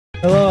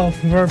Hello,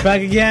 we're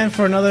back again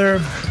for another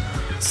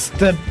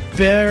the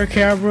Bear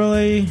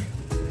Carefully.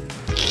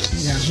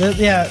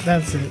 Yeah,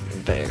 that's it.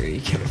 Very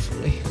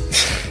carefully.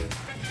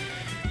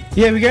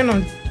 Yeah, we're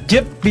gonna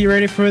be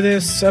ready for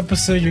this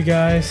episode, you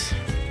guys.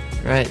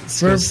 Right, let's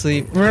go to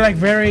sleep. We're like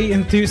very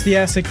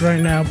enthusiastic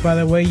right now. By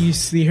the way, you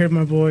heard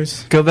my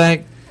voice. Go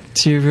back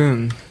to your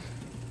room.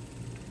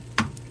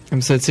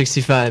 Episode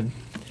 65.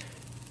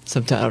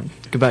 Subtitled.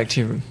 Go back to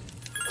your room.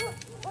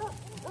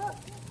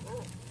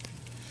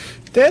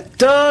 That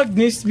dog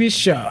needs to be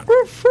shot.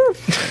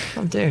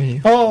 How dare you?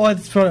 Oh,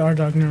 it's probably our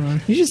dog. Never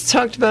mind. You just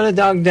talked about a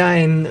dog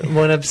dying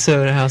one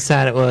episode, how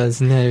sad it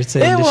was, and now you're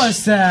saying it was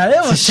sad.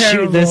 It was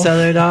terrible. Shoot this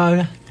other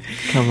dog.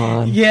 Come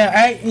on.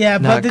 Yeah,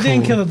 but they didn't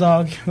cool. kill the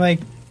dog. Like,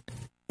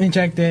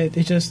 injected.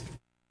 They just,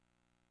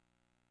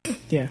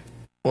 yeah.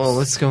 Well,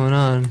 what's going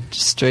on?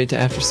 Just straight to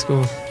after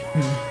school.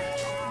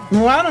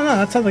 Well, I don't know.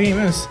 That's how the game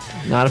is.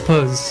 Not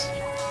opposed.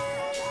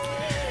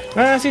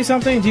 Alright, I see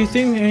something. Do you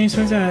think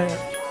anything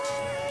that?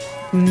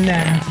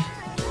 Nah.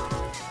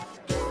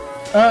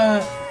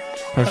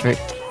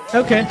 Perfect.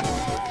 Okay.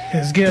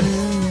 It's good.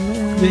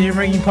 Then you're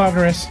making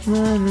progress.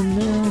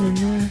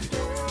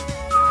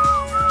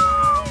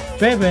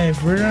 Baby,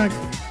 we're not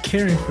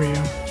caring for you.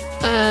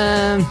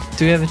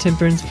 Do we have a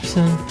temperance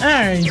person?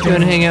 Alright. Do you want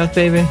to hang out with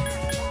baby?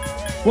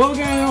 What we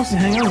got else to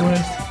hang out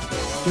with?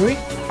 Do we?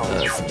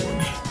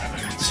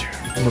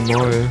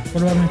 Memorial.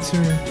 What about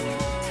Matsuru?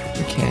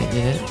 We can't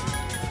yet.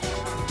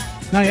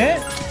 Not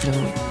yet? No.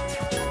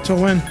 So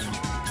when?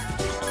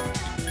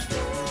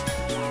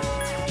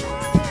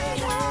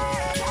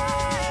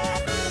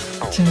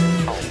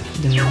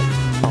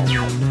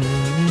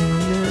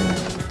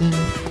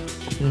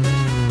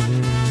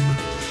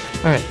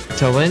 Alright,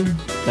 till when?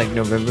 Like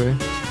November?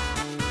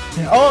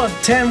 Yeah. Oh,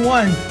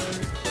 10-1.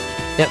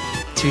 Yep,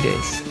 2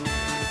 days.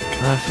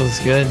 That feels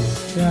good.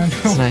 Yeah, I know.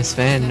 It's a nice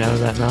fan out of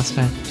that mouse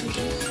pad.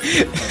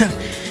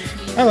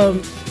 Hello.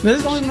 This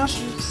is the only mouse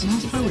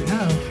pad we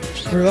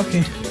have. We're lucky.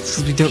 It's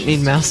because we don't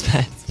need mouse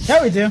pads.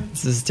 Yeah, we do.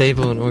 This is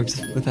stable and works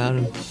without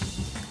them.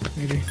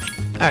 Maybe.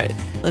 Alright,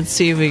 let's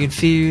see if we can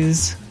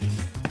fuse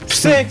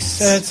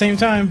 6 at the same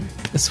time.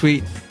 a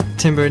sweet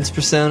temperance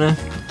persona.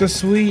 The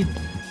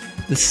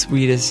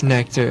sweetest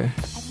nectar.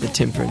 The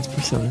temperance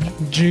persona.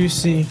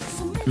 Juicy.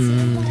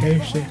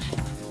 Tasty. I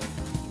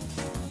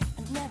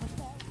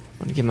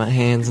want to get my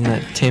hands on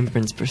that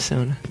temperance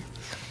persona.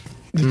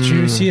 The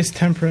juiciest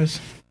temperance.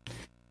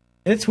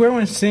 It's weird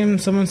when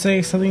someone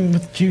says something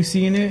with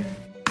juicy in it.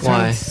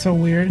 Why? Sounds so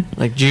weird.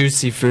 Like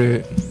juicy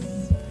fruit.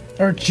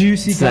 Or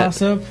juicy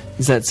gossip.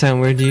 Does that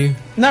sound weird to you?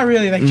 Not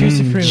really, like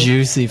juicy fruit.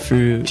 Juicy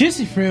fruit.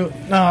 Juicy fruit.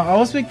 No, I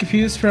was a bit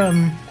confused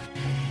from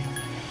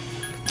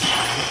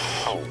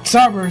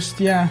Starburst,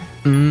 yeah.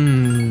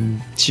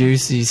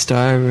 Juicy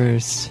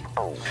Starburst.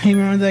 You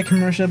remember that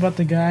commercial about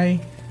the guy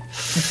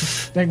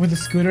like with the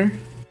scooter?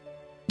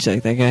 Did you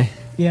like that guy?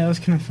 Yeah, it was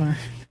kind of fun.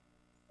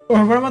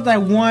 Or what about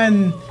that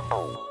one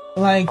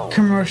like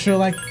commercial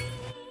like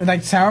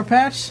Sour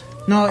Patch?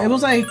 No, it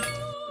was like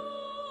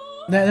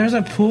there's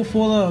a pool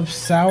full of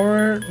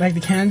sour, like the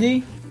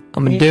candy.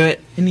 I'm gonna do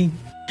it. And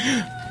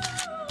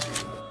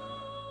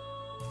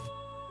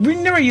we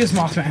never use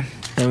Mothman.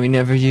 And we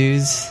never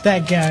use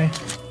That guy.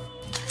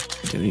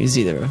 We don't use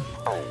either.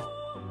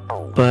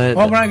 But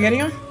Oh, we're not getting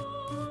him?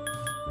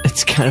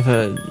 it's kind of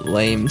a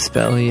lame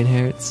spell he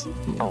inherits.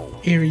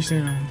 Eerie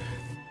sound.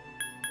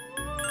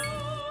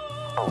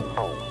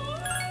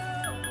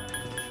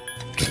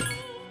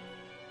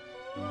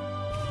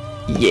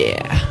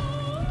 Yeah.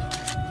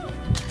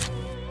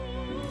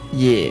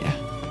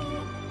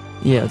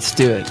 Yeah, let's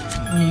do it.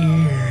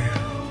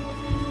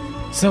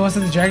 Yeah. So what's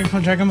it, the dragon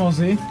from Dragon Ball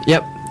Z?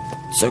 Yep.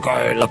 So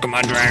go look at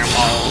my Dragon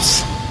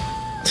Balls.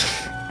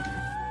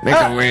 Make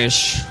a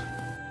wish.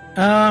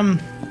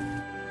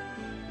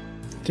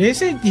 Did you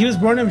say he was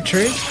born in a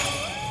tree?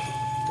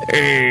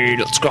 Hey,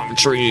 let's climb a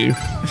tree.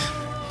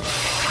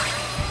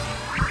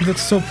 He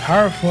looks so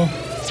powerful.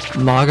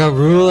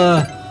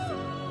 Magarula.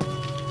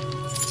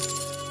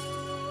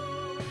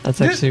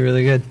 That's actually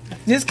really good.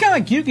 This is kind of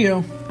like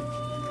Yu-Gi-Oh!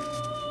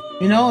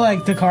 You know,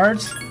 like the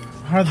cards?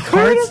 How the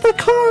Heart cards? of the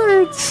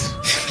cards.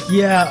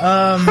 Yeah,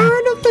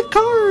 Heart of the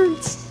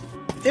cards.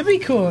 it'd be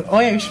cool. Oh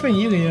yeah, we should play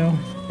Yu-Gi-Oh!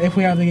 If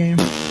we have the game.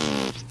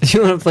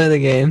 You want to play the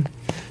game?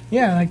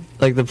 Yeah,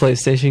 Like the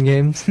PlayStation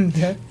games?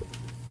 yeah.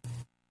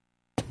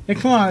 Yeah,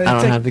 come on. I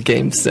don't have the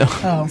game still.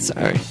 Oh.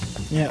 Sorry.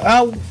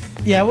 Yeah,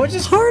 yeah, we'll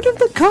just... Heart of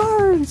the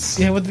cards.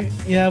 Yeah, with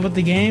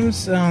the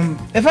games.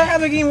 If I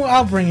have a game,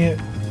 I'll bring it.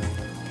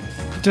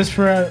 Just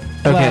for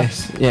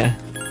laughs. Okay, yeah.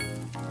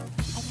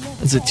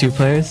 Is it 2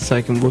 players so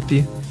I can whoop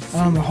you?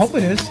 I hope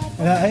it is.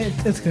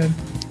 It's good.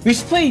 We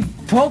should play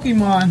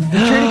Pokemon, the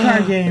trading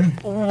card game.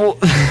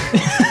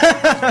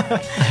 I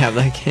have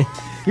that game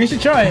We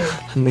should try it.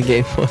 on the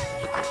Game Boy.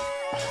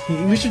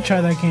 We should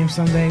try that game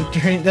someday.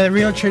 That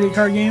real trading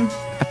card game.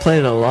 I played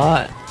it a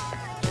lot.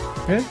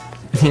 Good?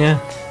 Yeah.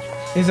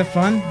 Is it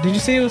fun? Did you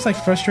say it was like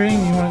frustrating?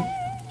 You want?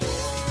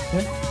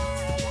 Yeah.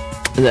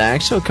 The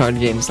actual card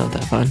game's not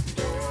that fun.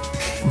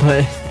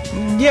 But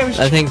Yeah, we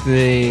should. I think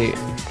the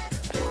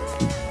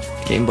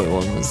Game Boy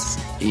one was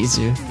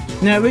easier.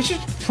 No, we should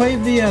play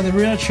the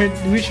real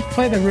we should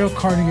play the real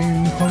card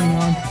game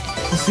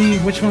Pokemon to see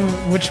which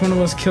one of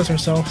us kills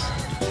ourselves.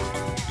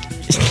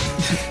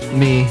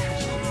 Me.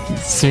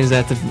 As soon as I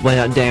have to lay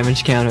out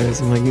damage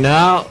counters, I'm like,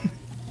 no.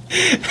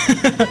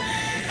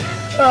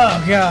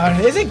 Oh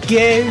god, is it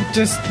gay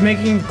just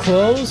making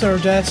clothes or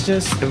that's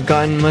just? I've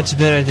gotten much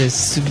better at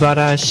this.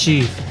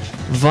 Subarashi.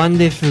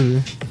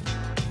 Wonderful.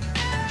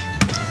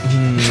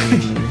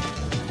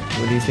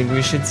 What do you think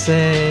we should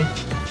say?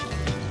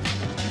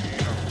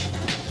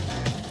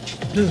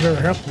 This is very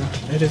helpful.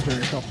 It is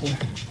very helpful.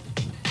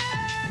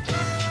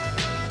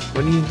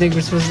 What do you think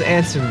we're supposed to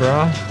answer,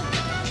 bro?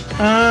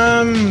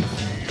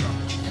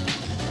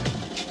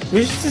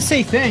 We should just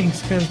say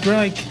thanks, because we're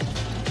like...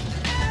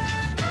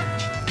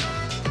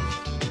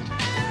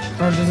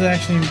 Or does it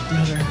actually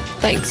matter?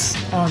 Thanks.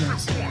 Oh,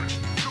 nice.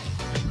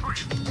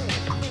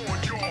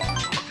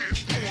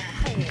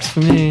 Thanks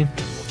for me.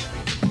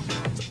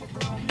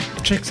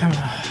 Chicks out.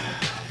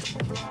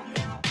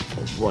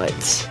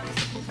 What?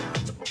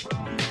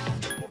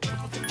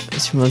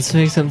 She wants to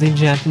make something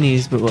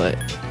Japanese, but what?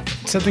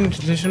 Something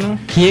traditional?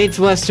 He hates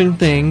Western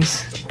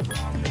things.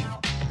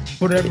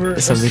 Whatever.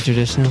 Something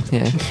traditional,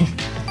 yeah.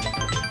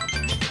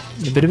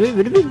 It's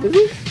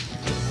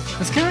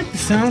kind of like the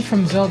sound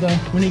from Zelda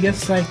when he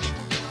gets like,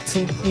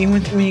 so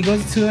when he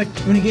goes to like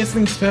when he gets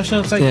something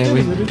special, it's like yeah,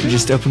 we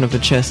just open up a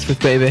chest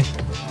with baby.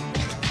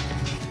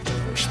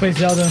 Just play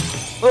Zelda.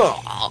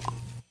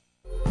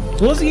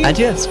 What was the I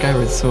do have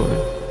Skyward Sword.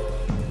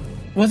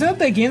 Was that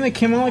the game that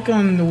came out like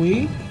on the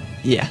Wii?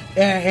 Yeah.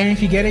 And if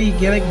you get it, you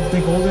get like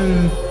the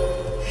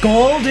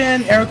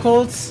golden air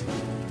quotes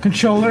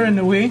controller in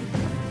the Wii.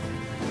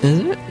 Is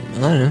it? I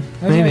don't know.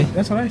 Maybe.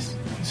 That's what I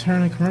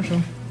heard in a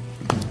commercial.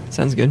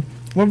 Sounds good.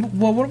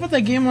 What about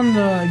that game on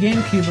the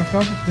GameCube? I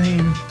forgot the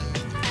name.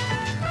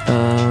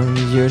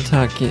 You're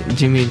talking.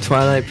 Do you mean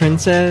Twilight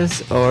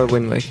Princess or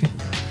Wind Waker?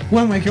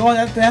 Wind Waker. Oh,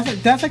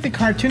 that's like the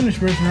cartoonish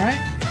version, right?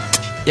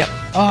 Yep.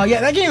 Oh, yeah,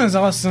 that game is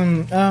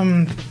awesome.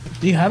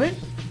 Do you have it?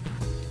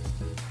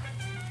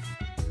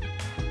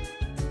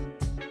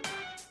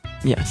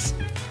 Yes.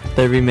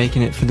 They're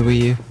remaking it for the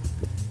Wii U.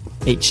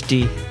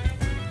 HD.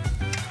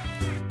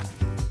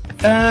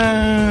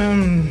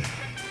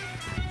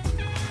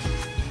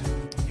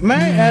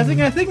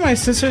 I think my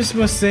sister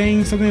was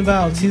saying something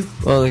about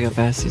Oh, look how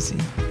fast he's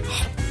seen.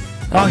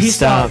 Oh, he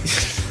stopped.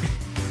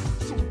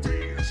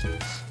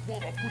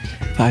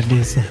 5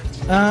 days left.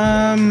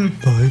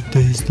 5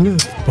 days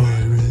left,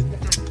 Byron.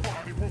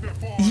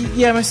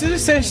 Yeah, my sister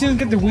said she didn't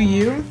get the Wii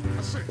U.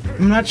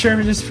 I'm not sure if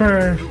it's just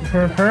for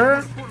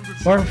her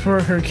or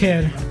for her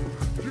kid.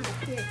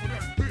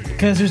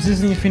 Because there's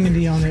Disney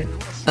Infinity on it.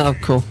 Oh,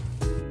 cool.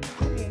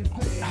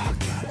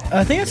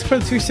 I think it's for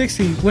the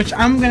 360, which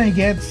I'm gonna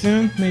get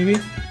soon, maybe.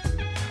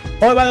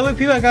 Oh, by the way,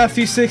 people, I got a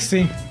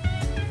 360.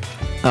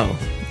 Oh,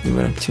 you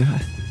went up too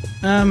high.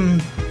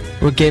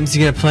 What games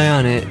you gonna play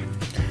on it?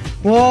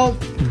 Well,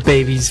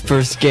 baby's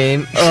first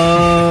game.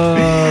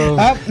 Oh,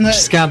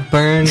 just got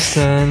burned,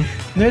 son.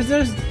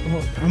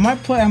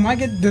 I might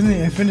get Disney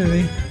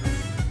Infinity.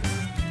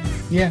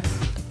 Yeah.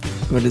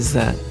 What is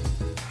that?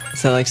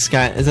 Is that like Is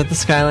that the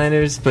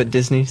Skylanders but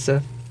Disney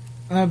stuff?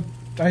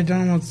 I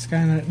don't know what's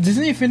kind of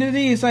Disney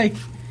Infinity is like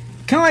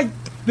kind of like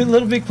the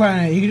Little Big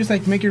Planet. You can just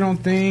like make your own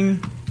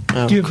thing.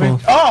 Oh, cool.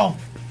 Oh.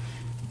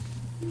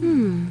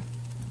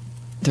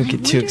 Don't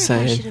get too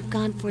excited. I should have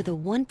gone for the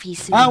One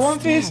Piece suit One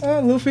Piece.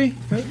 Luffy.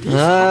 These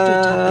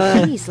top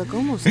bikinis look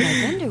almost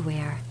like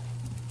underwear.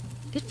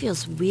 It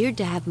feels weird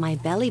to have my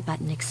belly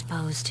button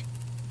exposed.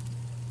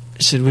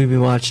 Should we be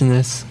watching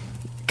this?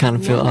 Kind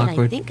of feel now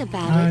awkward. that I think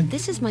about it,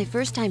 this is my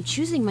first time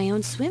choosing my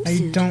own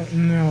swimsuit. I don't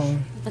know.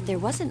 But there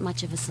wasn't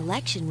much of a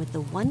selection with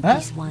the One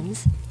Piece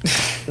ones. I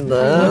should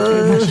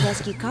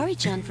ask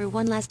Yukari-chan for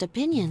one last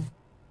opinion.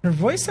 Her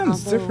voice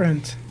sounds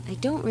different. I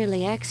don't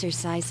really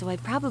exercise, so I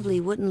probably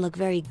wouldn't look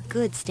very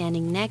good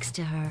standing next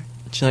to her.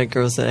 Do you like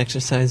girls that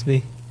exercise,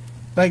 B?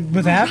 Like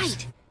with abs?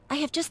 Right. I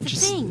have just the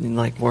thing.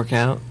 Like work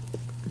out?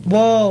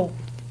 Well,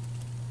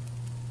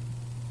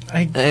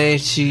 Hey,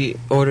 she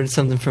ordered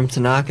something from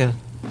Tanaka.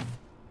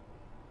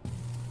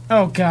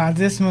 Oh god,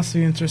 this must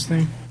be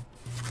interesting.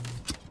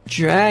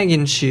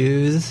 Dragon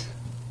shoes.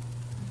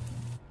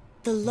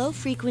 The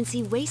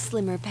low-frequency waist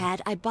slimmer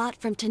pad I bought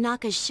from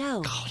Tanaka's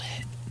show. Got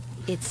it.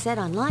 It said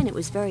online it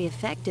was very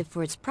effective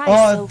for its price.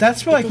 Oh, so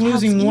that's for like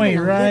losing weight,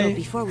 right?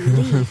 Before we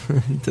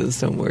leave. Those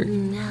don't work.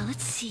 Now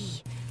let's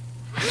see.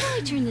 How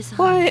do I turn this on?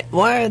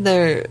 Why are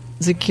there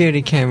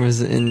security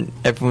cameras in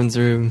everyone's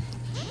room?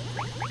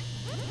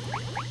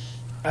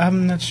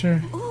 I'm not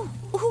sure. Oh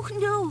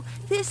no,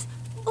 this.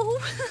 Oh.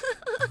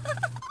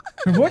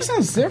 Her voice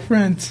sounds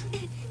different.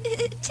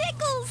 It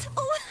tickles.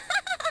 Oh.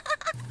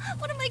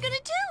 What am I gonna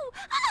do?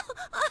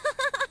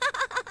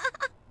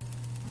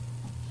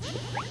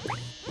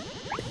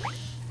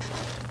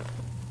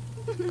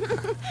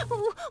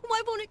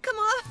 Why won't it come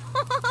off?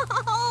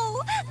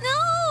 Oh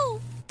no!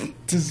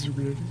 This is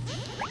weird.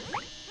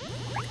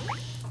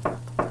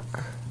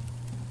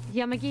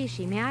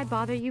 Yamagishi, may I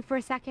bother you for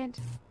a second?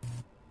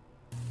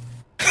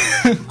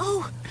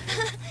 Oh,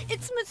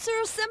 it's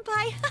Mitsuru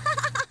Senpai.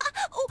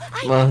 Oh,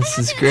 Well, this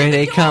is grade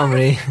A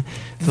comedy.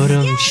 But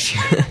Yes,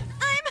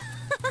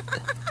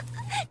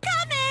 I'm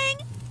coming.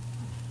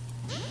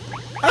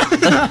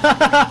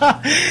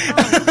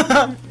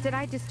 Did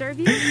I disturb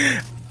you? No,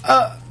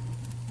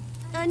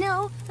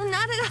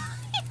 not at all.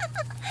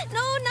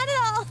 No, not at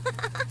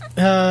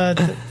all.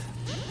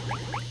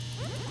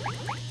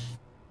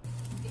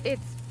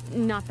 It's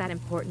not that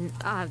important.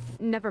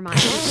 Never mind.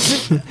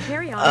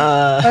 Carry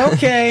on.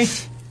 Okay.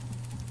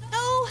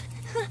 Oh,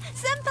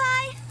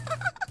 Senpai.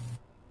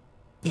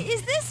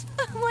 Is this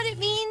what it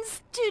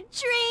means to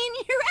train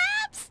your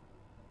abs?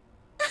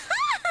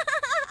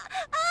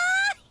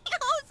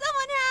 Oh,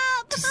 someone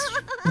help!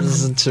 this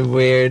is such a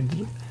weird,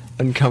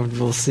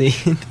 uncomfortable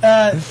scene.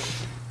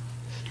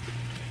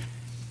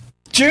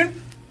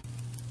 June.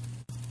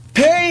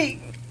 Pay.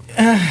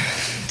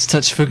 Let's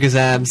touch Fuka's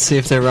abs, see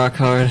if they're rock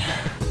hard.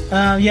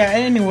 Yeah.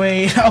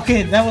 Anyway,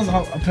 okay, that was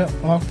a bit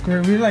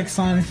awkward. We were like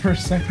silent for a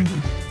second.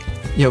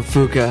 Yo,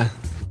 Fuka,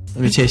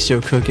 let me taste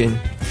your cooking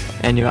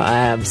and your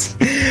abs.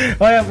 Oh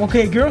yeah.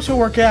 Okay, girls who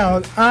work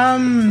out. I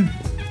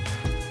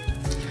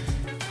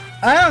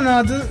don't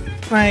know.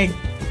 Like,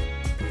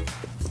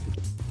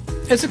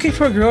 it's okay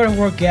for a girl to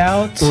work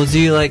out. Well, do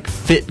you like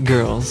fit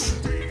girls?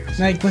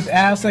 Like with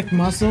abs, like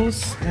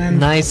muscles and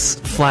Nice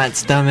flat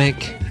stomach,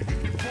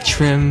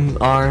 trim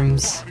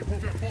arms,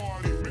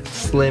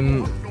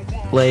 slim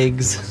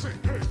legs.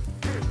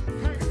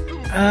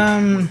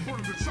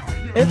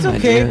 It's Oh,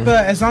 okay, dear.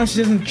 but as long as she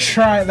doesn't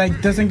try,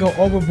 like, doesn't go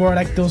overboard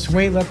like those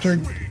crazy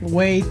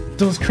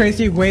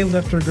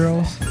weightlifter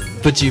girls.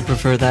 But you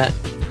prefer that?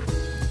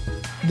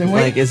 The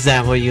weight, Like, is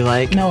that what you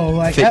like? no,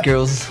 like Fit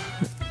girls?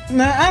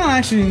 No, I don't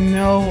actually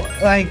know.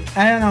 Like,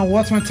 I don't know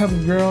what's my type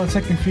of girl. It's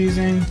like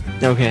confusing.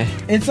 Okay.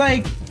 It's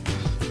like,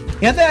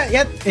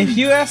 if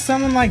you ask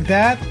someone like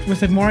that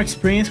with more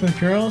experience with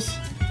girls,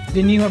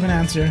 then you have an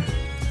answer.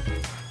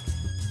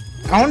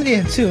 I want to be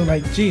it too.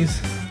 Like, jeez,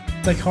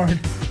 it's like hard.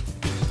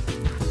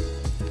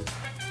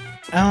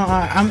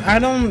 I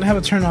don't have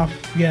a turn off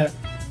yet.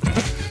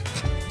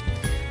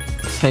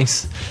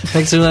 Thanks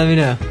for letting me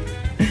know.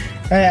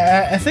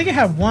 I think I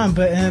have one,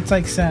 but and it's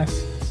like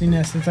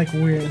sassiness. It's like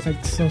weird. It's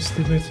like so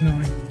stupid. It's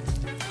annoying.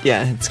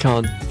 Yeah, it's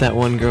called That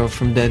One Girl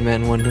from Dead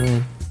Man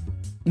Wonderland.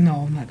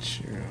 No, I'm not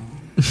sure.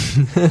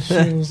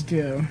 She was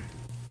good.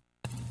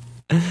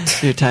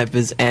 Your type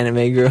is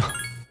anime girl.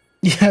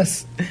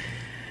 Yes.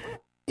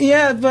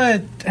 Yeah,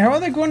 but how are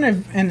they going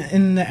to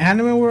in the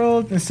anime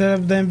world instead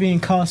of them being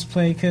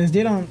cosplay? Because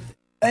they don't.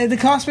 The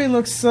cosplay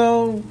looks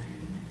so.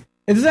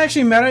 It doesn't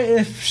actually matter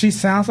if she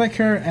sounds like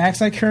her, acts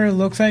like her,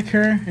 looks like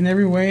her in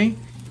every way.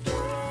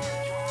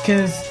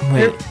 Because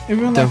Wait,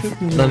 everyone don't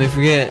likes let me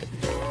forget.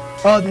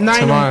 Oh,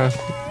 Tomorrow.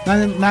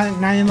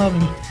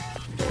 9/11.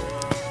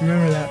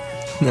 Remember that.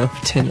 No,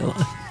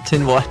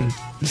 10/1.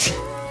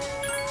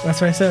 That's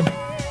what I said.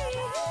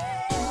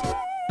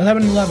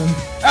 11/11.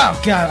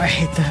 Oh god, I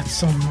hate that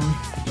so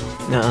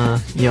much. Nuh-uh.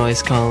 You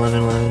always call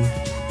 11/11.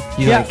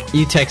 Yeah.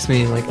 You text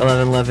me like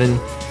 11/11,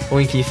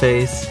 winky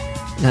face,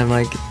 and I'm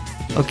like,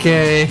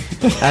 okay. I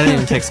didn't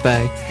even text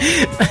back.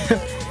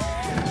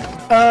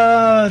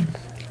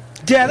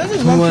 Yeah, this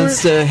is Who one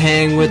wants to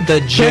hang with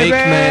the Jake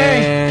Baby!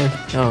 man?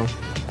 Oh.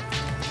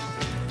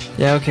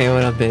 Yeah, okay,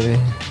 what up, baby?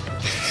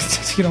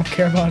 You don't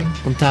care about him.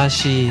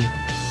 Montashi.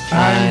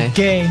 I'm Hi.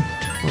 gay.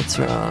 What's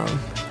wrong?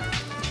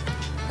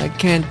 I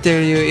can't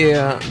tell you,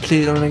 yeah.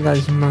 Please don't make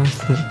us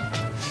monster.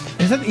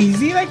 Is that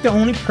easy? Like the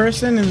only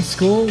person in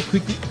school who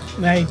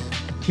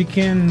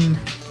can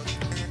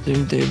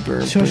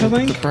social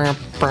link?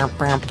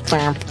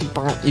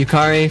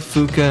 Yukari,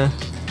 Fuka,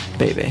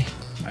 baby.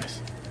 Nice.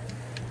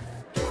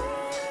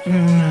 No,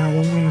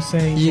 what am I gonna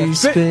say? You Yeah,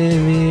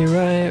 spin me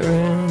right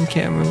round,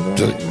 camera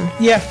right.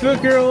 yeah,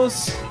 fit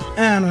girls.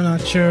 I'm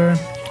not sure.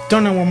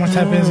 Don't know what my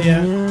type is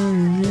yet.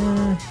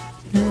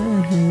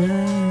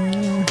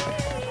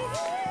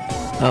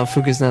 Oh,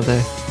 Fuka's not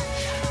there.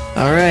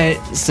 Alright,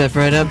 step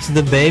right up to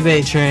the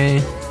baby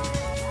train.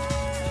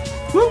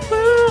 Woo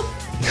woo!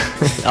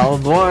 All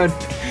aboard.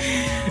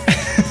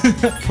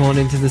 Pulling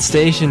into the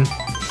station.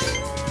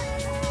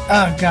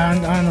 Oh god,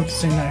 I don't know what to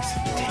say next.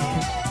 Dang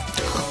it.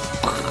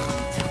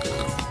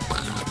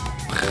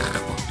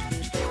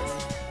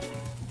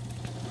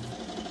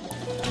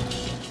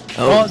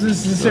 Oh,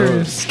 this is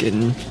serious. It's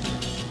getting...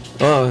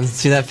 Oh,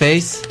 see that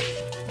face?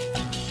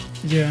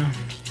 Yeah.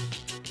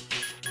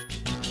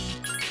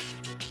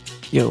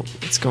 Yo,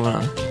 what's going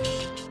on?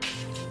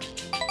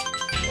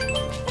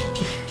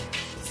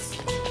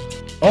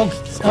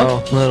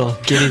 Oh, little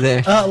kitty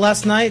there.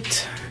 Last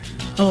night.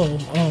 Oh.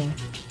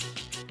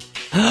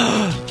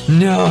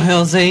 No,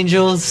 Hell's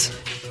Angels.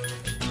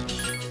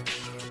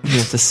 You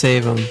have to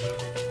save them.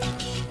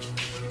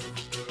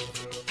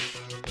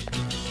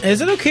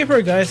 Is it okay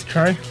for guys to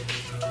cry?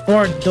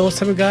 Or those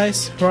type of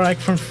guys who are like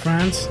from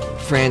France?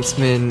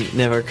 Francemen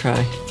never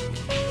cry.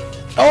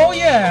 Oh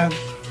yeah!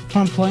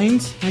 On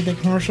planes, like the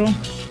commercial.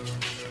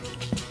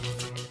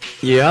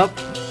 Yep.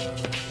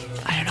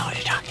 I don't know what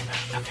you're talking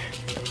about.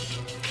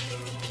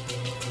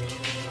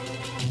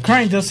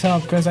 Crying does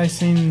help because I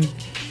seen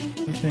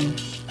the thing.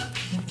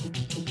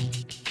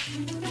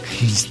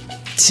 He's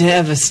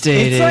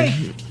devastated.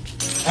 It's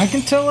like I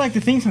can tell like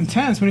the thing's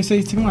intense when he says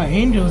he's talking about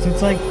angels.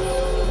 It's like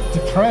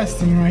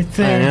depressing right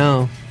there. I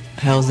know.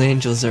 Hell's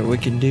Angels are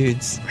wicked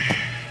dudes.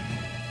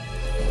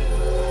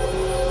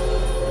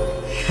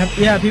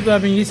 Yeah, people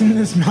have been using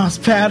this mouse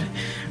pad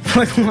for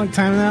like a long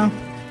time now.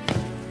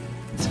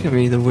 It's gonna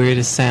be the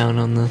weirdest sound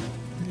on the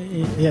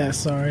Yeah,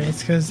 sorry.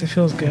 It's because it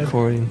feels good.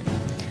 recording.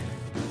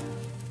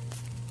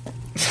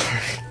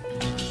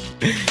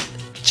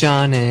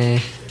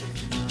 Johnny.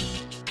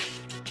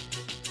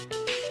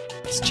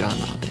 It's John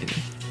now, baby.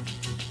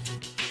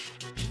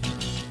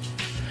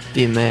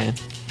 Be a man.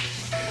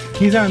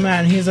 He's not a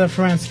man. He's a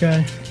French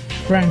guy.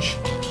 French.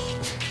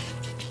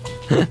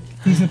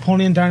 He's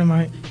Napoleon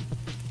Dynamite.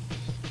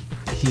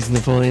 He's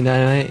Napoleon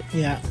Dynamite.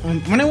 Yeah.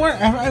 When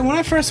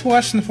I first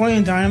watched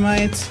Napoleon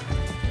Dynamite,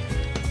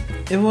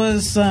 it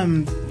was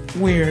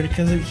weird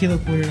because he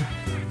looked weird.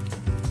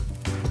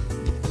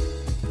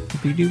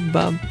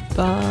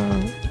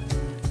 Be-doo-ba-ba.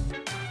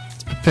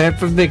 Let's prepare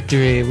for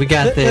victory. We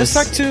got this.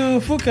 Let's talk to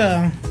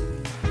Fuka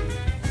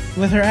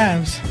with her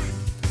abs.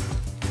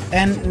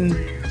 And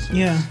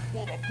yeah.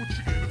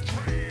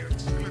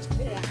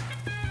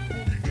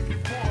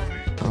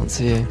 I don't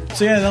see it.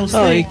 So yeah, those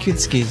Oh, he things. could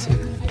skis you.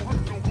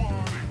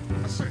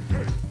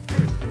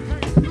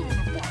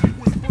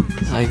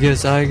 I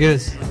guess. Oh.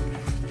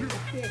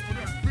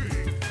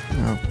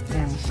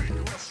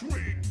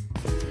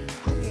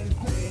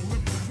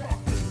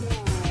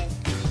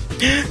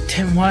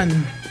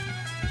 10-1.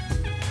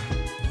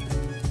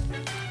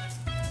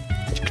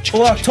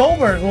 Oh,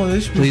 October. Oh,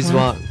 this should be Please fun.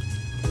 walk.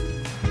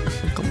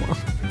 Come on.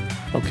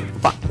 Okay.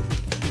 Fuck.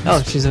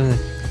 Oh, she's over there.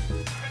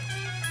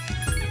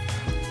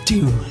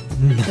 Dude.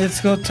 Let's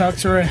go talk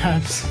to her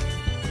abs.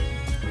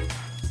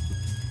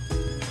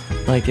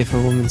 Like if a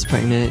woman's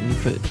pregnant and you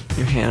put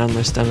your hand on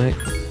their stomach.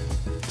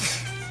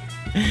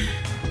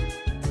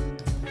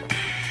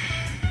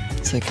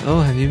 It's like, oh,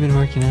 have you been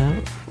working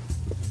out?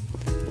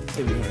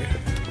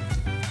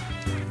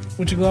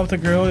 Would you go up to a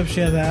girl if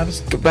she has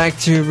abs? Go back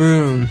to your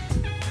room.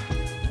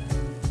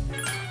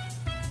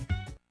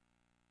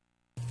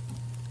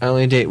 I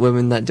only date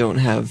women that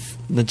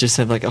just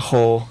have like a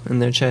hole in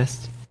their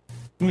chest.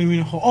 What do you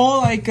mean? Oh,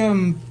 like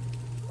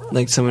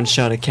Like someone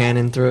shot a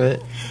cannon through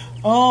it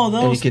oh, and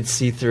you those. could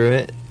see through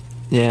it.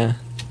 Yeah.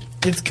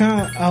 It's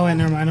kind of. Oh wait,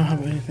 never mind. I don't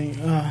have anything.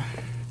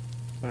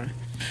 Sorry.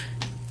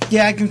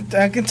 Yeah, I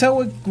can tell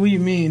what you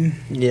mean.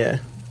 Yeah.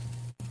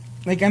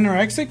 Like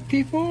anorexic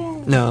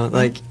people. No,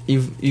 like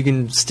you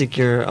can stick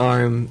your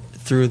arm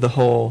through the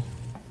hole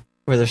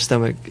where their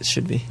stomach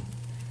should be.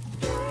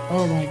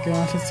 Oh my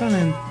gosh, it's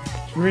sounding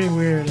really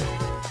weird.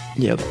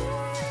 Yep.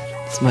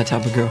 It's my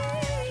type of girl.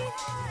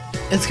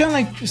 It's kind of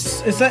like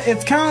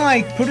it's kind of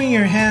like putting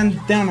your hand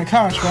down the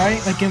couch,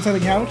 right? Like inside the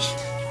couch.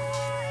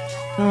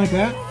 Kind of like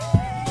that.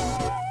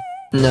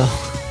 No.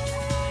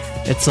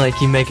 It's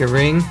like you make a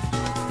ring.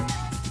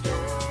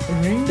 A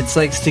ring? It's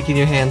like sticking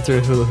your hand through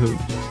a hula hoop.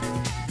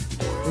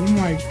 Oh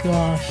my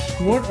gosh,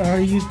 what are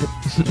you?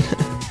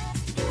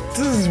 This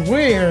is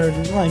weird.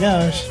 Oh my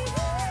gosh.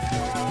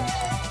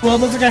 Well, it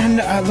looks like I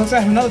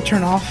have another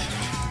turn off.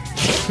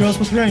 Girls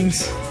with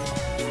rings.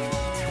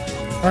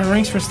 Or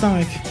rings for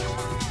stomach.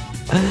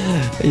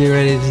 Are you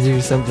ready to do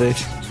something?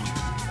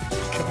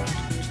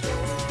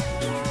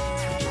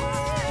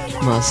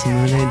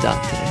 Masamune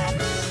Date.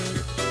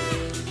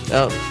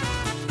 Oh.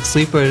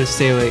 Sleep or to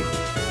stay awake?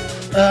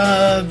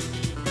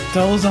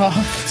 Doze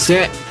off.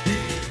 Sit.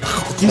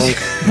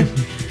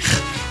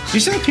 You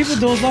should have people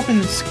doze off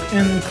in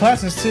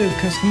classes too,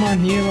 because come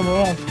on, you level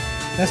up.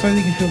 That's why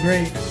they can feel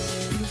great.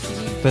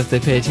 But if they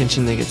pay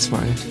attention, they get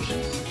smarter.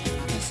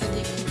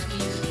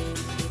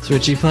 So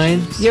what you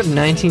playing? You have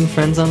 19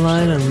 friends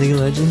online on League of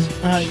Legends?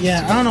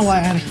 Yeah, I don't know why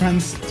I had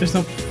friends. There's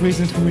no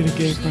reason for me to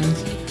get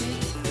friends.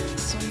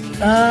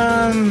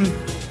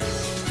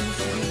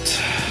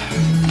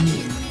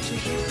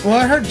 Well,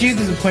 I heard G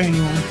doesn't play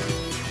anymore.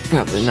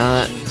 Probably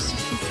not.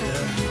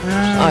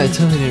 Oh, I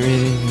totally didn't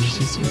read English.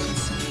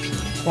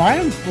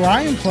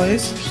 Ryan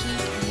plays.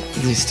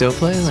 Is he still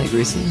playing, like,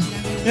 recently?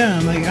 Yeah,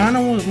 like, I don't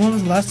know when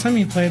was the last time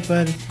he played,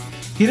 but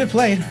he did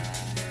play.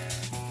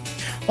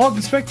 Oh, I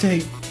can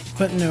spectate,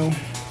 but no.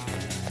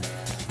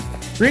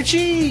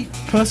 Richie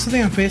posted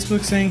something on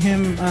Facebook saying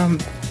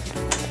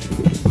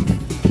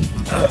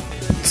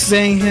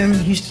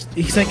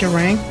he's like a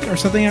rank or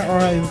something,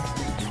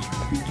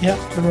 yep,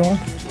 the role.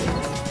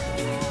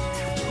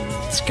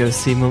 Let's go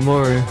see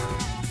Mamoru.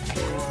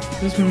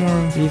 This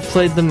Mamoru. You've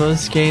played the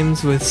most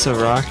games with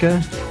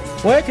Soraka?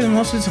 Well, I can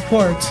mostly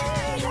support.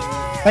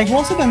 Like,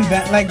 most of them,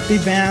 they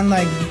ban,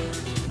 like,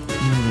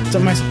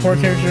 some of my support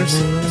characters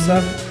and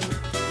stuff.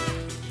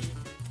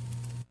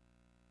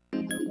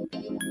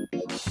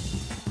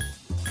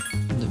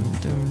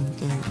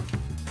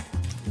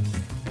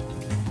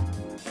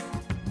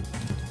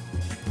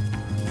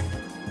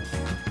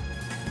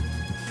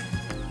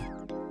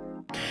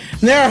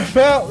 Never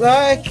felt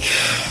like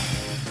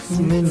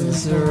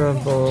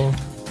miserable.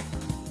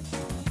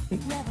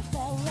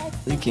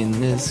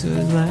 thinking this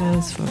would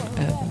last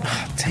forever.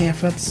 Damn, I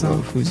forgot the So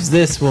song. who's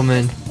this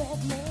woman?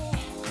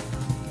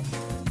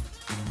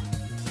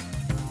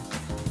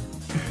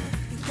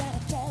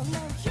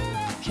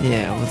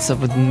 Yeah, what's up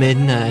with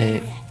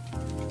midnight?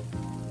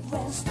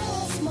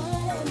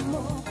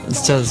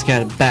 Let's tell this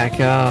guy to back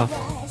off.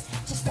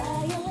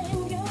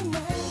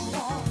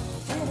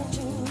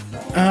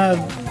 I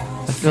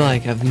feel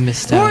like I've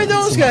missed Who out. are on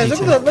those some guys? Look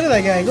detail. at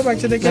that guy. Go back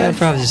to the Yeah, guy.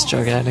 probably just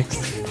drug addicts.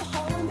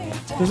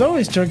 There's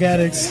always drug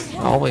addicts.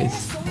 Always.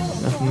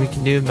 Nothing we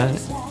can do about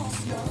it.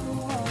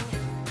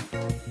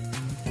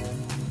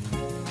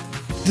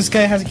 This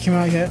guy hasn't come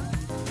out yet.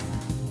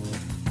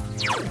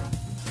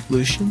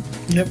 Lucian?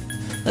 Yep.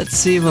 Let's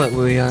see what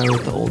we are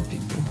with the old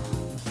people.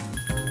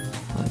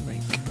 What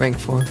rank? Rank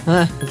 4.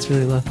 Ah, that's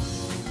really low.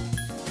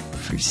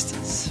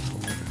 Priestess.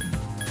 4.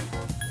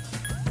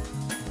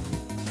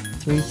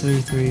 3,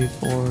 3, 3,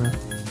 4,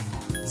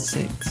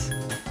 6.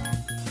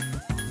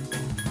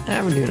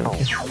 Ah, we're doing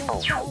okay.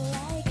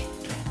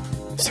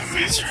 So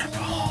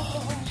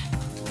miserable.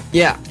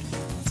 Yeah.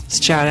 Let's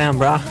chow down,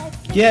 brah.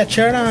 Yeah,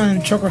 cheer down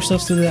and choke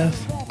ourselves to death.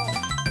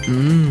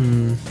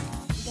 Mmm.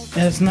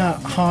 And it's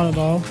not hot at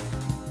all.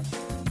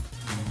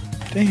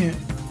 Dang it.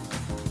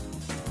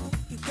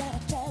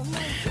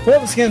 Well,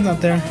 the skin's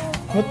not there.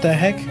 What the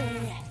heck?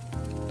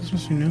 This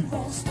must be new.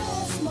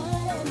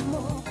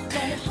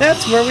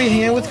 That's where we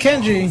hang out with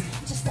Kenji.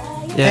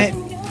 Yeah. Hey,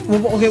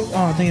 well, okay.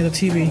 Oh, dang it, the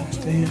TV.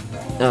 Dang it.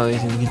 Oh, you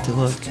didn't get to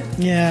look.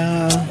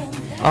 Yeah.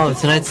 Oh,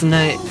 tonight's the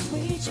night.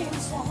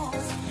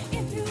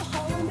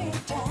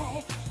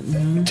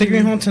 Take Me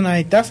Home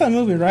Tonight. That's that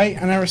movie, right?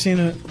 I never seen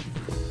it.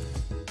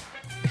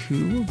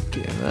 Who will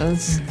give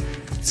us?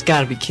 It's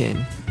gotta be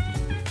Ken.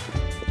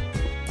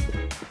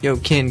 Yo,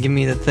 Ken, give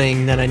me the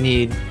thing that I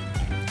need.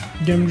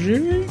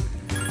 Genji?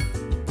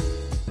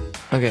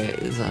 Okay,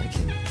 it's not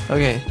Ken.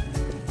 Okay.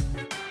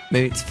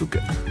 Maybe it's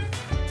Fuka.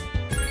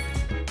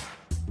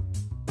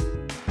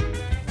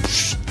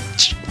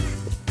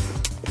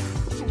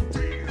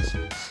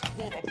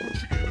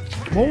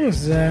 What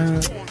was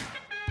that?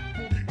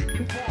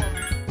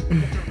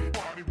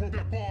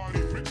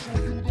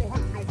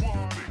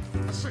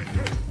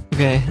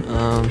 Okay,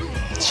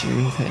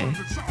 Junpei.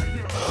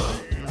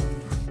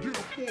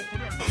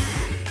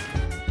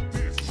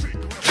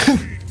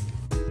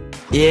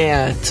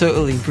 Yeah,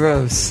 totally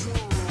gross.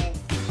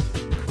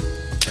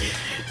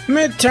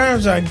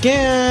 Midterms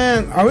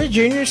again. Are we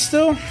juniors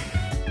still?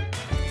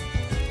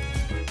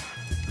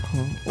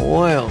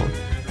 Oil.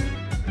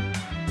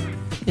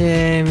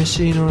 Yay,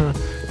 machine oil.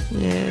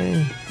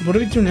 Yay. What do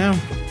we do now?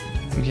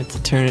 We get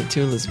to turn it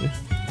to Elizabeth.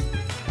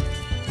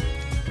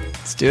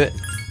 Let's do it.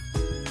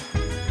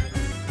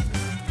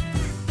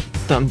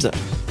 Thumbs up.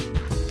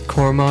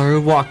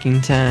 Koromaru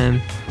walking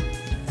time.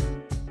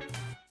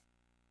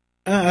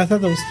 I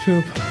thought that was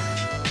poop.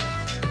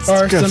 It's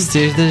Or gross, some.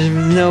 dude. There's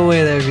no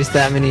way there'd be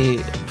that many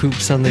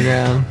poops on the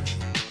ground.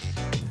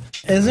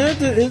 Is there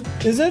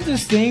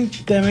this thing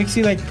that makes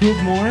you like poop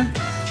more?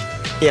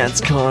 Yeah,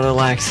 it's called a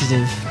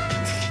laxative.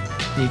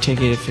 You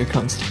take it if you're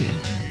constipated.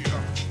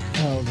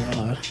 Oh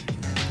god.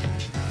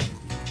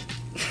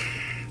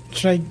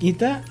 Should I eat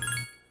that?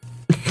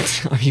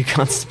 Are you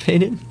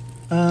constipated?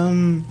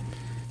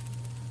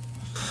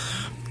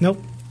 Nope.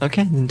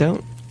 Okay, then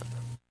don't.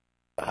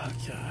 Oh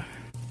god.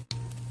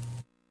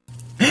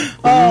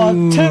 Oh,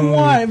 Ooh.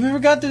 10-1. We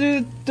forgot to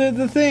do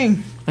the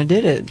thing. I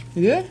did it.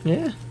 You did?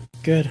 Yeah.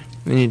 Good.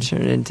 We need to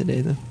turn it in today,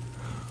 though.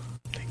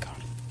 Thank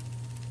god.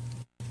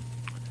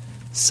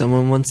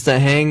 Someone wants to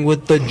hang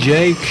with the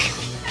Jake.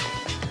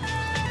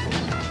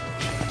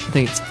 I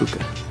think it's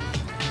Fuka.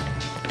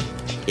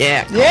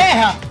 Yeah.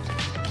 Yeah!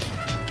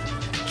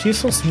 She's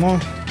so small.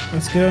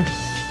 That's good.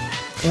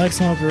 I like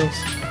small girls.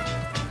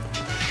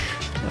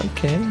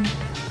 Okay.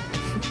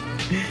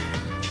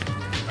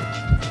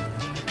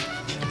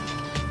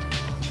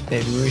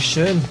 Maybe we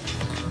should.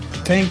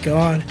 Thank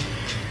god.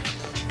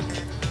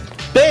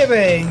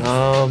 Baby!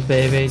 Oh,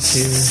 baby, too.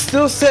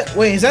 Still set.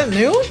 Wait, is that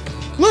new?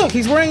 Look,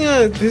 he's wearing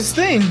his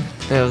thing.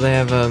 Oh, they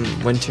have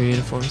winter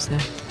uniforms now.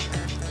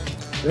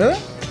 Really?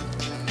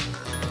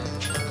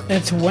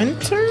 It's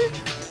winter?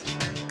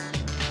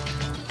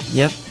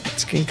 Yep.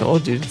 It's getting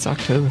cold, dude. It's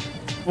October.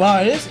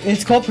 Wow, it is.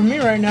 It's cold for me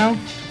right now.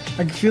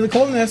 I can feel the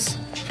coldness.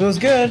 Feels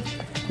good.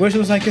 Wish it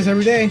was like this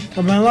every day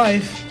of my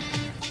life.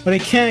 But I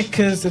can't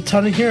because it's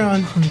hot in here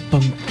on. I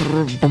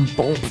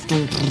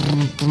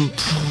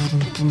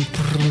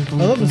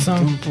love the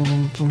song.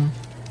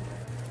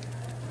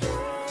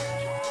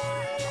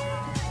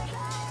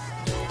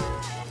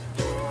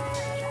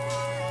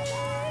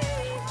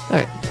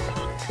 Alright.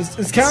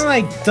 It's kind of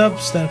like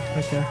dubstep.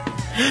 Okay.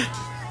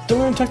 Don't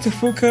want to talk to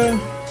Fuka.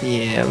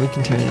 Yeah, we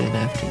can turn it in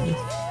after this.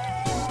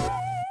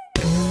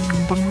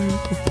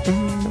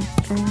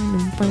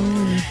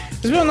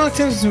 It's been a long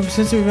time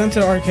since we went to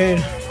the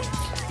arcade.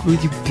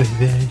 Would you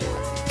baby?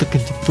 Look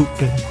at the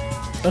Fuka.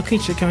 Okay,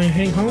 chick, are you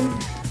heading home?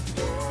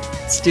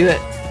 Let's do it.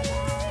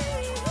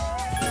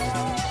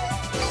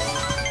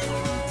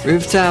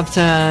 Rooftop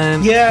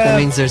time. Yeah. That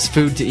means there's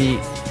food to eat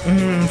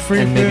Free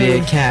and maybe a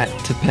food. cat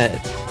to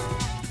pet.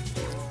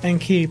 and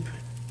keep.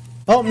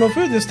 Oh, no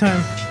food this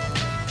time.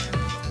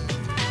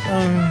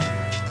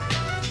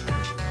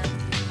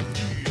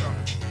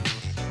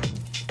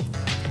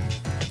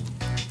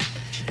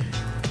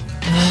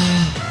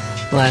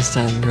 Last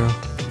time, girl.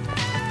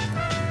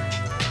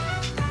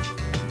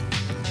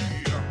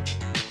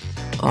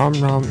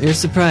 You're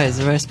surprised.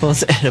 The rice ball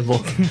is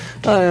edible.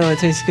 Oh no, it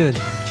tastes good.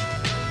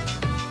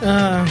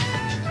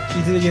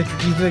 You did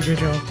a good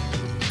job.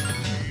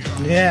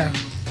 Yeah.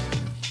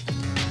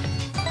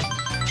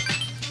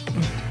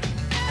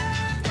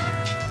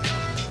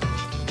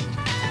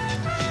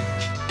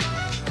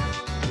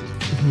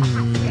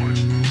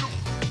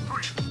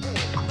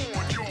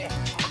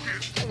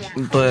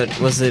 But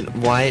was it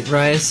white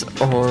rice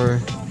or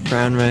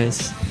brown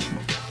rice?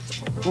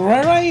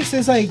 White rice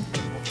is like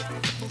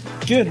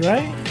good,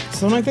 right?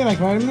 Something like that, like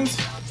vitamins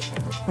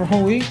for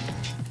whole wheat.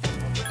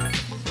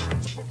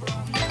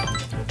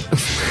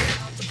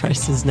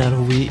 Rice is not a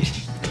wheat.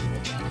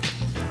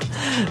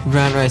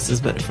 Brown rice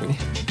is better for you.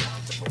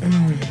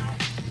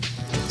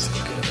 So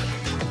good.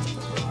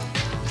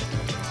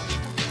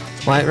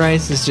 White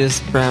rice is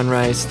just brown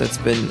rice that's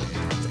been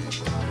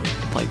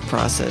like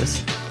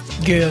processed.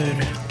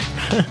 Good.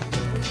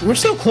 We're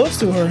so close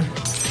to her.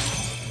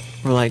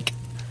 Or like,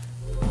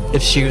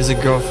 if she was a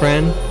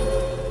girlfriend,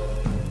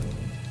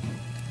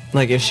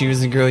 like if she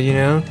was a girl, you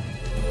know,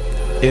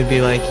 it would be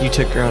like you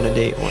took her on a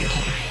date one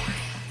time.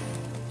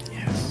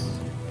 Yes.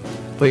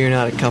 But you're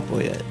not a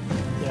couple yet.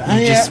 Yeah.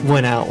 You just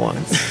went out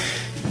once.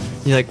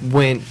 You like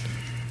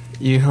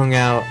you hung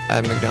out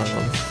at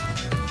McDonald's.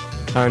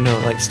 Or no,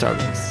 like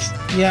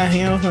Starbucks. Yeah, I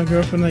hang out with my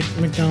girlfriend like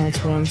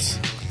McDonald's once.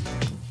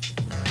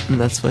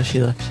 And that's why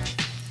she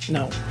left.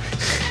 No.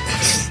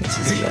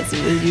 That's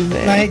what you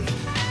made. Like,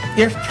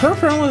 if her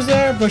friend was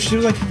there, but she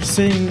was like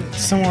sitting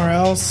somewhere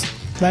else,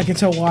 but I can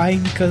tell why,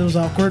 because it was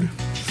awkward.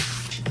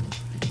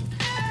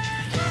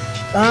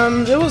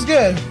 It was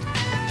good.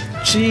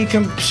 She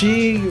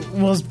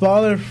was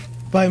bothered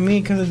by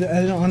me because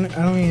I don't eat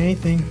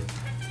anything.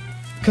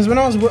 Because when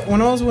I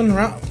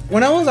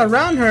was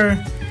around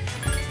her,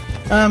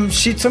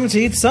 she told me to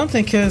eat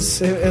something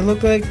because it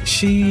looked like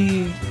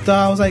she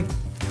thought I was like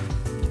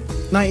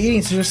not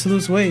eating, so just to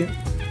lose weight.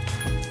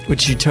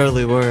 Which you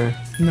totally were.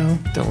 No.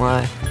 Don't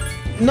lie.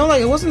 No,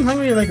 like I wasn't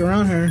hungry like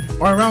around her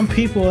or around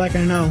people like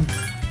I know.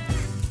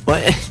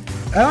 What?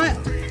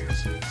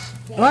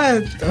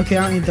 Okay,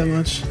 I don't eat that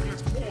much.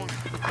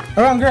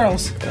 Around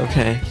girls.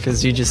 Okay,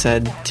 because you just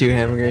had 2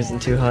 hamburgers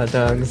and 2 hot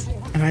dogs.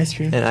 And ice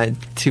cream. And I had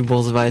 2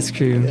 bowls of ice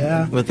cream.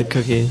 Yeah. With a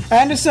cookie.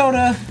 And a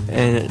soda.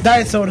 And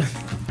Diet soda.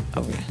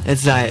 Okay.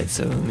 It's diet,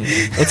 so I mean,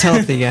 it's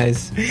healthy,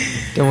 guys.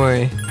 Don't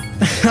worry.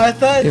 I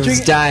thought it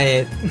was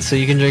diet, so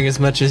you can drink as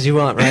much as you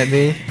want, right,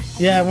 B?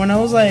 Yeah, when I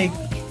was like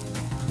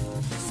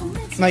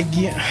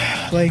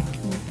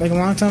a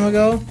long time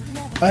ago,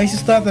 I used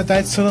to thought that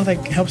diet soda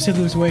like helps you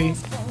lose weight,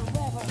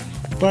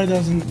 but it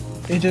doesn't.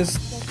 It just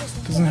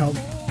doesn't help.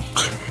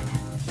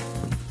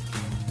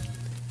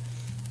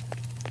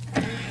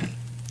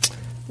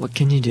 What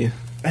can you do?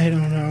 I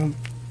don't know.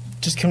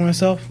 Just kill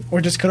myself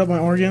or just cut up my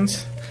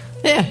organs.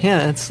 Yeah,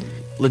 that's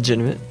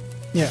legitimate.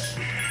 Yeah.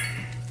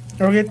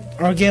 Or get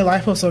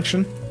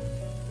liposuction.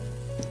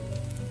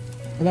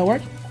 Will that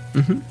work?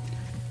 Mm-hmm.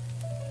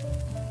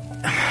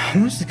 How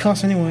much does it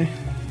cost anyway?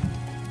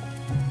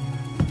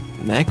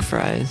 Mac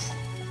fries.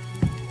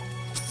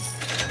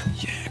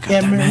 Yeah, I got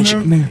Yeah, that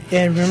magic mirror.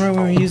 Yeah, remember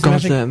when we used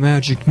that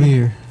magic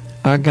mirror.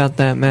 I got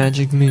that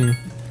magic mirror.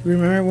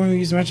 Remember when we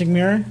used magic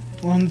mirror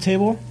on the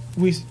table?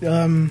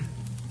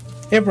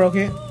 It broke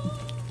it.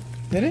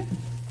 Did it?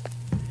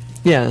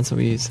 Yeah, that's what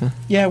we used. Huh?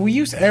 Yeah, we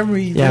used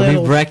every.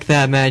 Yeah, we wrecked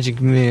that magic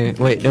mirror.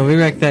 Wait, no, we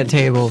wrecked that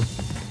table.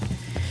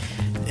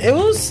 It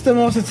was the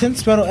most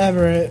intense battle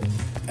ever.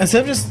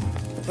 Instead of just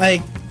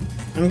like,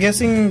 I'm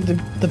guessing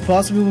the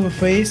boss we would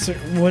face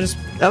was.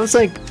 That was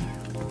like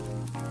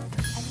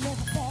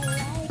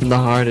the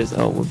hardest.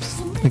 Oh, whoops!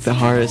 Like the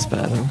hardest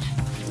battle.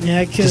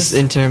 Yeah, cause just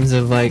in terms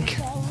of like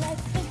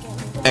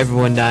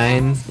everyone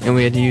dying and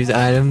we had to use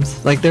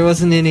items. Like there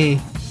wasn't any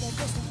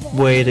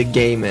way to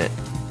game it.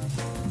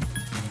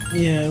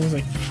 Yeah, it was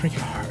like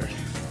freaking hard.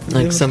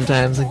 Like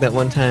sometimes, like that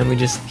one time we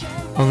just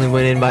only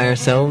went in by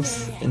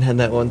ourselves and had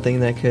that one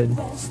thing that could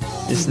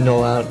just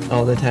null out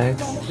all the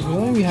attacks.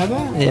 Really? We had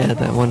that? Yeah,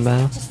 that one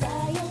battle.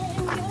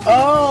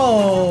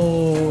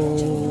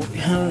 Oh,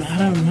 I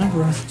don't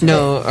remember.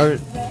 No, or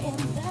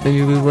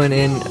maybe we went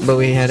in, but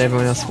we had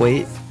everyone else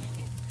wait.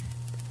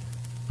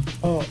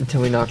 Oh.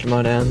 Until we knocked them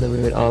all down, then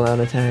we would all out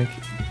attack.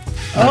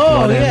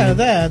 Oh yeah,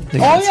 that.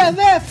 Oh yeah,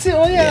 that too.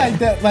 Oh yeah, like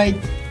that, like.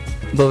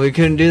 But we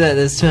couldn't do that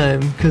this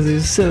time because it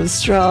was so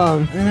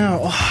strong. I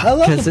know. Oh, I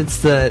love. Because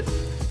it's that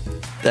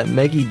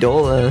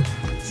Megidola.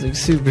 It's like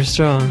super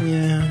strong.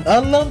 Yeah, I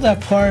love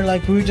that part.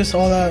 Like we just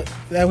all out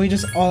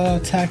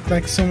attacked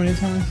like so many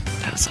times.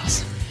 That was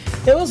awesome.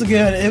 It was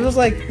good. It was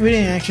like we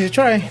didn't actually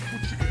try.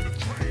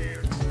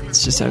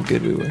 It's just how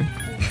good we were.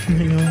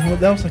 You know,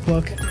 that was like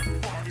luck.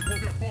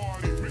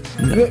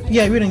 No.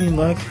 We didn't need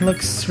luck.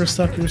 Luck's for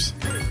suckers.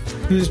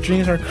 whose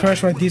dreams are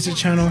crushed by decent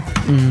channel.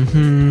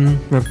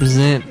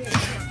 Represent.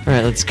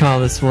 Alright, let's call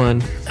this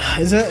one.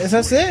 Is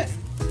that it?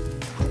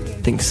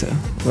 I think so.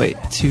 Wait,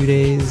 2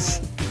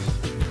 days.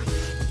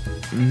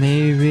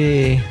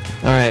 Maybe.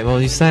 Alright, well,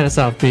 you sign us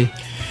off, B.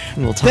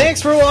 And we'll talk.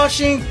 Thanks for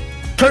watching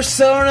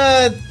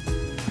Persona.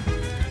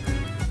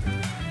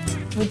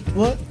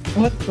 What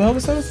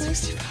was that?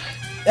 65.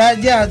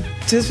 Yeah,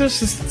 this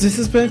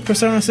has been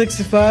Persona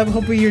 65.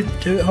 Hope you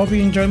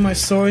enjoyed my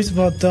stories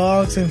about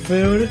dogs and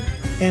food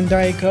and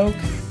Diet Coke.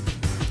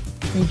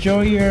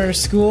 Enjoy your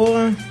school,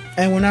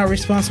 and we're not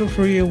responsible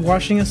for you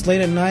watching us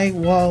late at night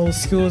while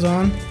school is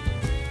on.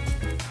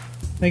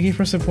 Thank you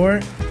for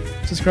support.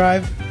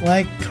 Subscribe,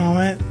 like,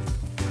 comment,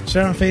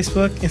 share on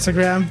Facebook,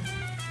 Instagram,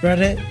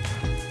 Reddit,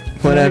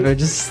 whatever.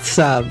 Just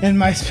stop. and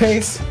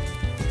MySpace.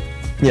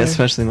 Yeah,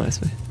 especially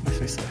MySpace.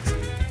 MySpace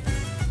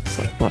sucks.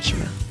 So, watch your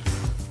mouth.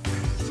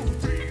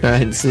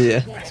 Alright, see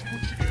ya.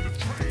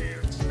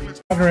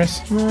 Progress.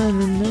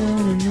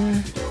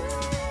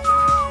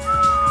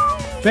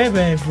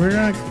 Baby, we're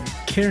not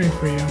caring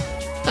for you.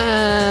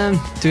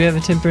 Do we have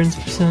a temperance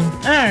persona?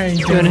 Alright, Do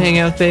you want to hang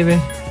out with baby?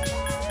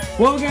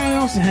 what we got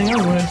else to hang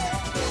out with?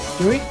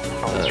 Do we?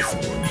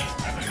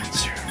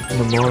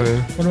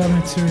 Mamoru. What about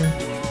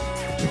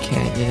Mitsuru? We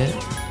can't yet.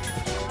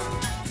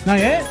 Not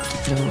yet?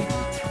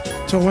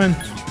 No. So when?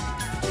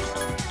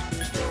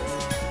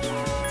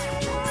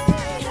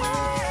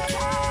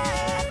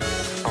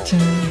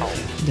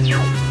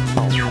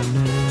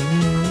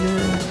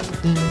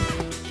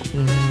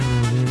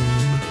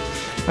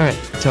 Alright,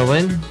 till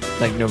when?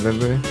 Like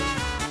November?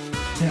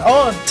 Yeah.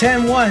 Oh,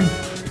 10-1.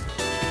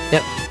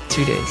 Yep,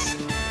 2 days.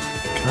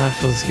 God, that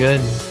feels good.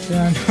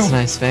 Yeah, I It's know. a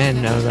nice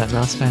fan out of that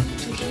mouse pad.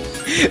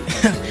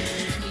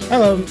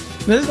 Hello.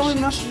 This is the only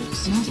mouse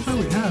pad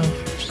we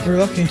have. We're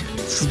lucky.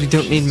 It's because we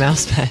don't need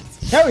mouse pads.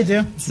 Yeah, we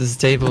do. This is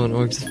stable and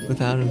works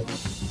without them.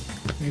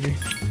 Maybe.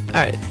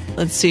 Alright,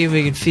 let's see if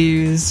we can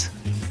fuse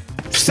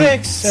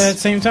 6 at the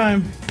same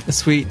time. a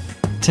sweet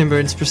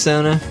temperance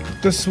persona.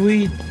 The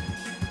sweet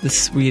The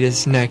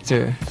sweetest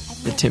nectar.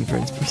 The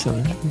temperance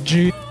persona.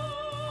 G.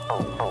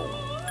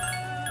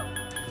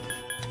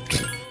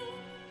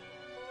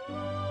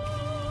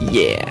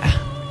 Yeah.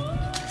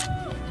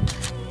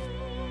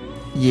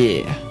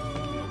 Yeah.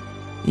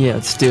 Yeah,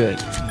 let's do it.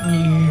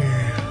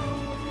 Yeah.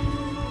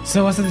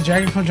 So what's it, the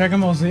dragon from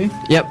Dragon Ball Z?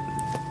 Yep.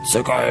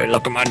 Sugar,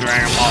 look at my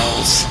Dragon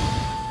Balls.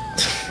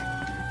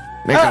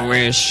 Make a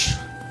wish.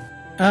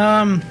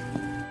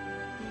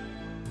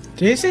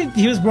 Did you say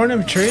he was born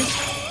in a tree?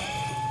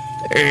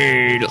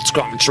 Hey, let's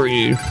climb a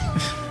tree.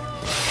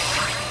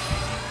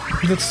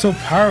 He looks so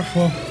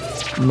powerful.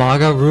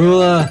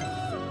 Magarula.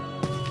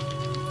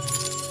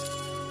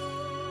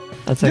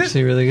 That's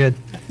actually really good.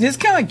 This is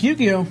kind of like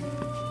Yu-Gi-Oh.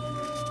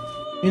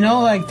 You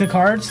know, like the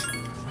cards?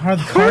 How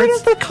the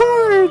cards? the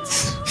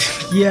cards.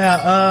 Yeah,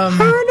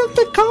 Heart of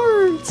the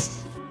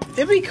cards.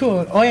 it'd be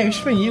cool. Oh yeah, we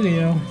should play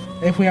Yu-Gi-Oh!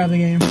 If we have the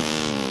game.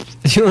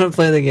 You want to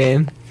play the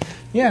game?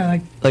 Yeah,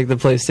 Like the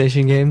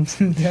PlayStation games?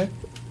 yeah.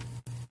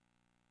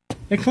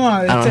 Yeah, come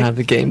on. I don't have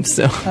the game,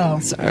 so Oh.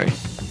 sorry.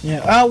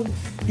 Yeah.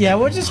 Yeah.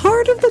 We'll just.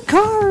 Heart of the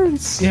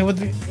cards. Yeah,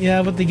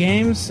 with the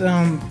games.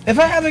 If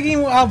I have a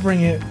game, I'll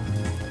bring it.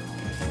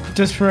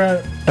 Just for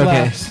Okay.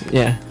 laughs.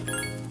 Yeah.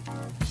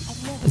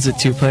 Is it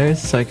 2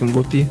 players so I can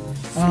whoop you?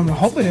 I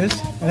hope it is.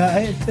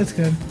 It's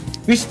good.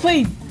 We should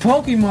play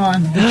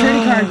Pokemon, the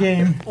trading card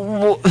game.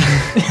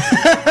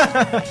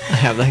 I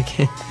have that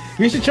game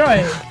We should try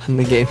it. on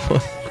the Game Boy.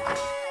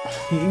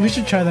 We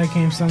should try that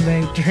game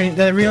someday.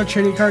 The real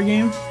trading card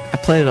game. I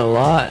played it a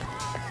lot.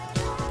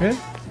 Good.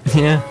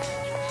 Yeah.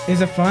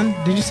 Is it fun?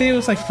 Did you say it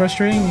was like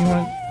frustrating? You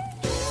want?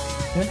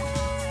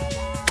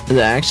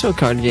 The actual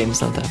card game's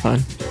not that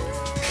fun.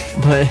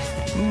 But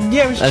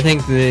Yeah, we should. I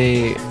think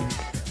the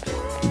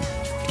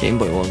Game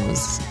Boy one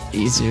was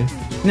easier.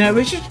 No,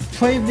 we should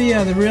play the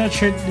real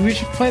we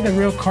should play the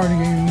real card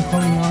game in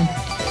Pokemon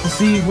to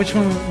see which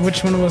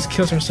one of us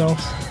kills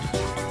ourselves.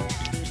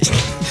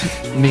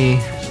 Me.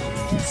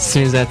 As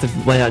soon as I have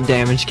to lay out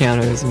damage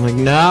counters, I'm like,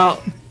 no!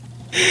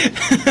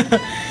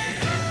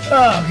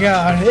 Oh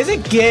god, is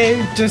it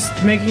gay just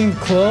making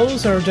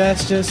clothes or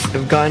that's just?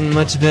 I've gotten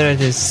much better at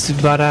this.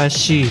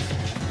 Subarashi.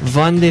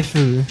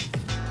 Wonderful.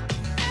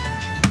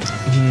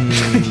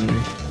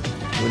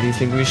 What do you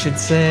think we should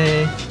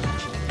say?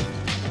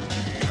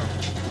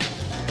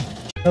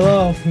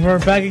 Hello, we're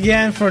back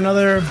again for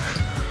another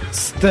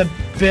the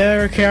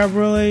Bear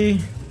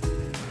Cabriolet.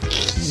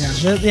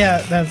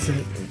 Yeah, that's it.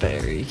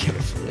 Very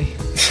carefully.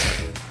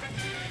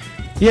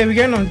 Yeah, we're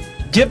gonna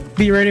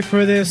be ready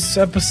for this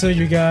episode,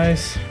 you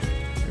guys.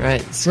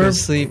 Right, let's go to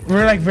sleep.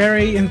 We're like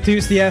very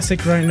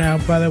enthusiastic right now.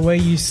 By the way,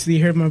 you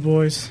hear my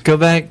voice. Go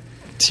back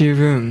to your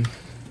room.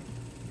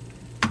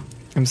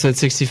 Episode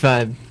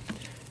 65.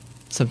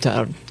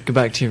 Subtitled. Go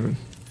back to your room.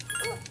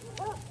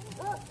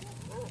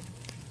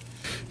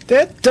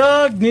 That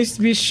dog needs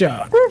to be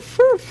shot.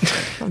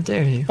 How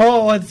dare you?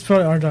 Oh, it's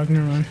probably our dog.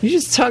 Never mind. You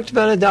just talked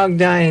about a dog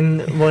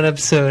dying one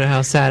episode,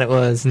 how sad it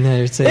was, and now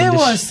you're saying It to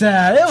was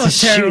sad. It to was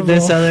shoot terrible.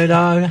 this other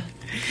dog.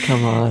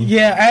 Come on.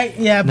 Yeah,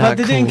 but Not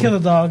they didn't cool. kill the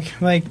dog.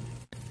 Like,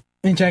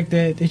 inject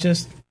it. They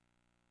just,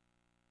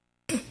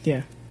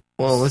 yeah.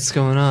 Well, what's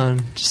going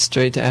on? Just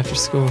straight to after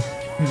school.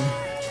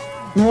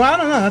 Well, I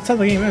don't know. That's how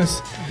the game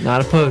is.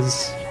 Not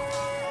opposed.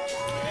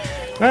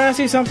 I ask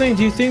you something.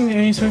 Do you think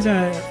any swings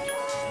that?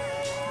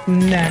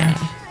 Nah.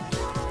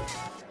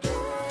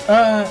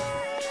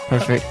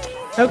 Perfect.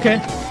 Okay.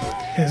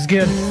 It's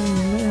good.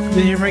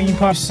 Then you're ranking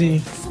pop C.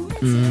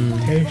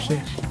 Tasty.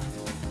 I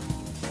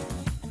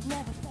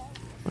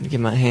want to get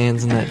my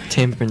hands on that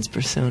temperance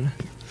persona.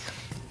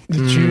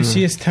 The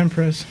juiciest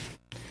temperance.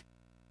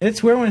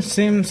 It's weird when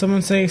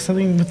someone says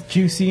something with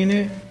juicy in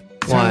it.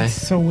 Why? Sounds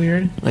so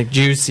weird. Like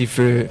juicy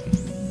fruit.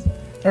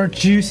 Or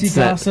juicy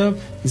gossip.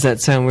 Does that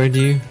sound weird to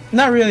you?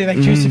 Not really, like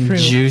juicy fruit.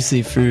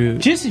 Juicy fruit.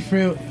 Juicy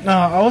fruit. No,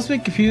 I always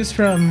get confused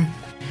from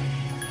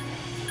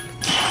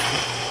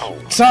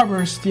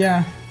Starburst,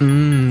 yeah.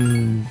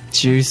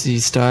 Juicy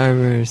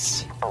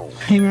Starburst.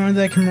 You remember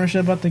that commercial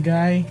about the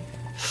guy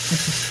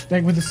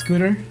like with the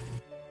scooter?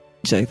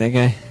 You like that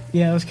guy?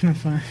 Yeah, it was kind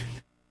of fun.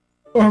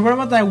 Or what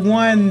about that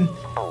one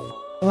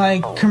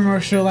like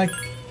commercial like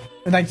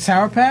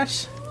Sour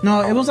Patch?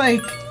 No, it was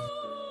like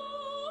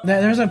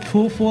there was a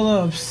pool full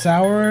of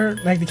sour,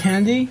 like the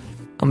candy.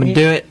 I'm gonna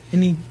do it.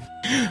 And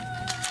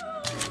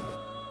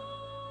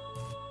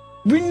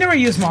we never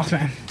use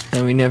Mothman.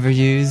 And we never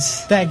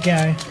use. That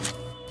guy.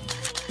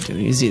 We don't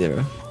use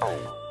either.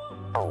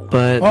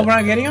 But Oh, we're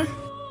not getting him?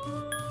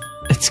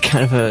 it's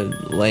kind of a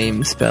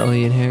lame spell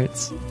he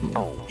inherits.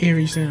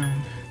 Eerie sound.